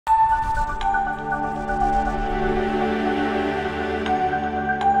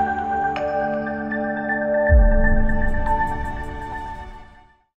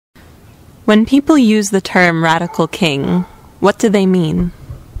When people use the term radical king, what do they mean?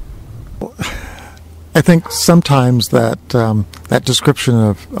 I think sometimes that that description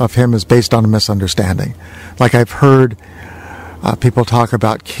of him is based on a misunderstanding. Like I've heard people talk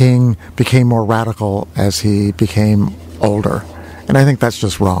about King became more radical as he became older. And I think that's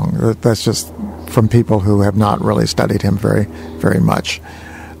just wrong. That's just from people who have not really studied him very, very much.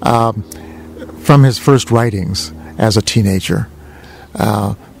 From his first writings as a teenager,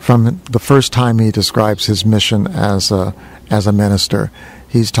 from the first time he describes his mission as a minister,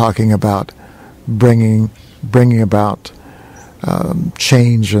 he's talking about bringing about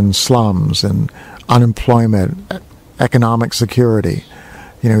change in slums and unemployment, economic security.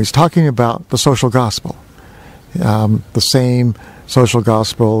 He's talking about the social gospel, the same social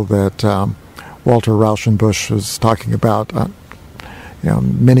gospel that Walter Rauschenbusch was talking about,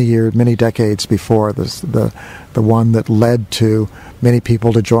 many decades before this, the one that led to many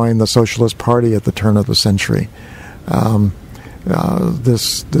people to join the Socialist Party at the turn of the century.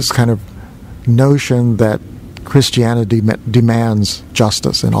 This kind of notion that Christianity demands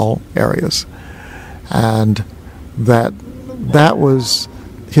justice in all areas, and that was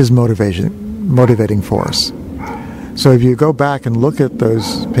his motivating force. So if you go back and look at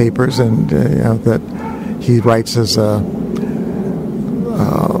those papers, and that he writes as a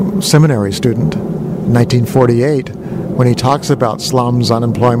seminary student, 1948, when he talks about slums,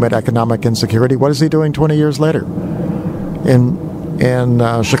 unemployment, economic insecurity, what is he doing 20 years later? In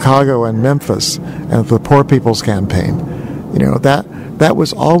Chicago and Memphis, and the Poor People's Campaign, that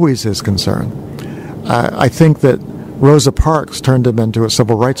was always his concern. I think that Rosa Parks turned him into a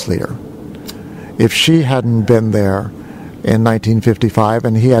civil rights leader. If she hadn't been there in 1955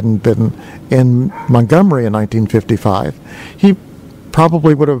 and he hadn't been in Montgomery in 1955, he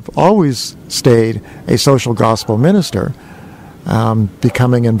probably would have always stayed a social gospel minister,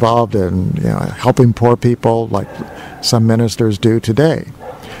 becoming involved in helping poor people like some ministers do today.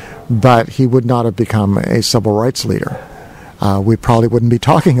 But he would not have become a civil rights leader. We probably wouldn't be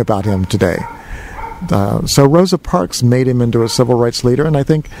talking about him today. So Rosa Parks made him into a civil rights leader, and I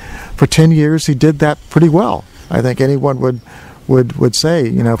think for 10 years he did that pretty well. I think anyone would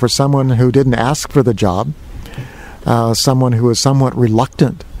say, for someone who didn't ask for the job, someone who was somewhat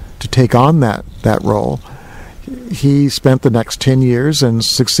reluctant to take on that role, he spent the next 10 years and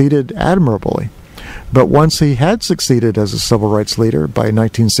succeeded admirably. But once he had succeeded as a civil rights leader by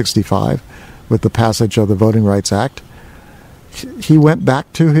 1965, with the passage of the Voting Rights Act, he went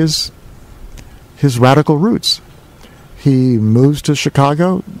back to his radical roots. He moves to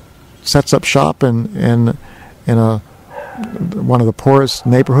Chicago, sets up shop in one of the poorest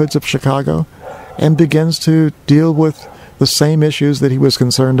neighborhoods of Chicago, and begins to deal with the same issues that he was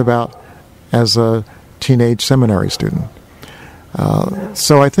concerned about as a teenage seminary student.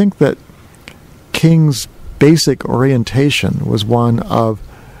 So I think that King's basic orientation was one of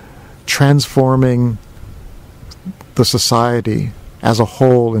transforming the society as a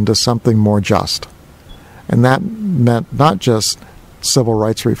whole into something more just. And that meant not just civil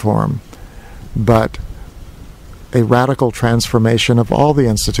rights reform, but a radical transformation of all the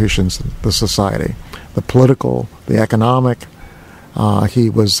institutions of the society, the political, the economic. He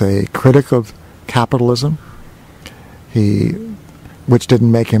was a critic of capitalism, which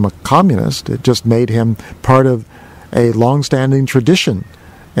didn't make him a communist. It just made him part of a long-standing tradition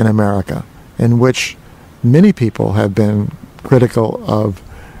in America, in which many people have been critical of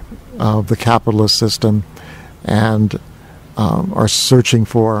the capitalist system and are searching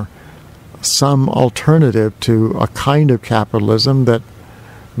for some alternative to a kind of capitalism that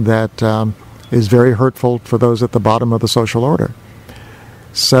is very hurtful for those at the bottom of the social order.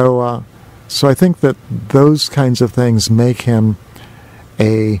 So I think that those kinds of things make him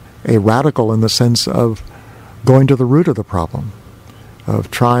a radical in the sense of going to the root of the problem, of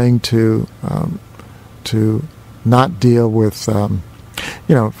trying to not deal with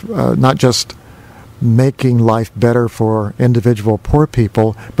not just making life better for individual poor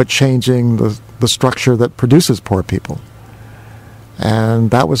people, but changing the structure that produces poor people. And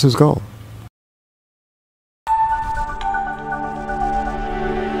that was his goal.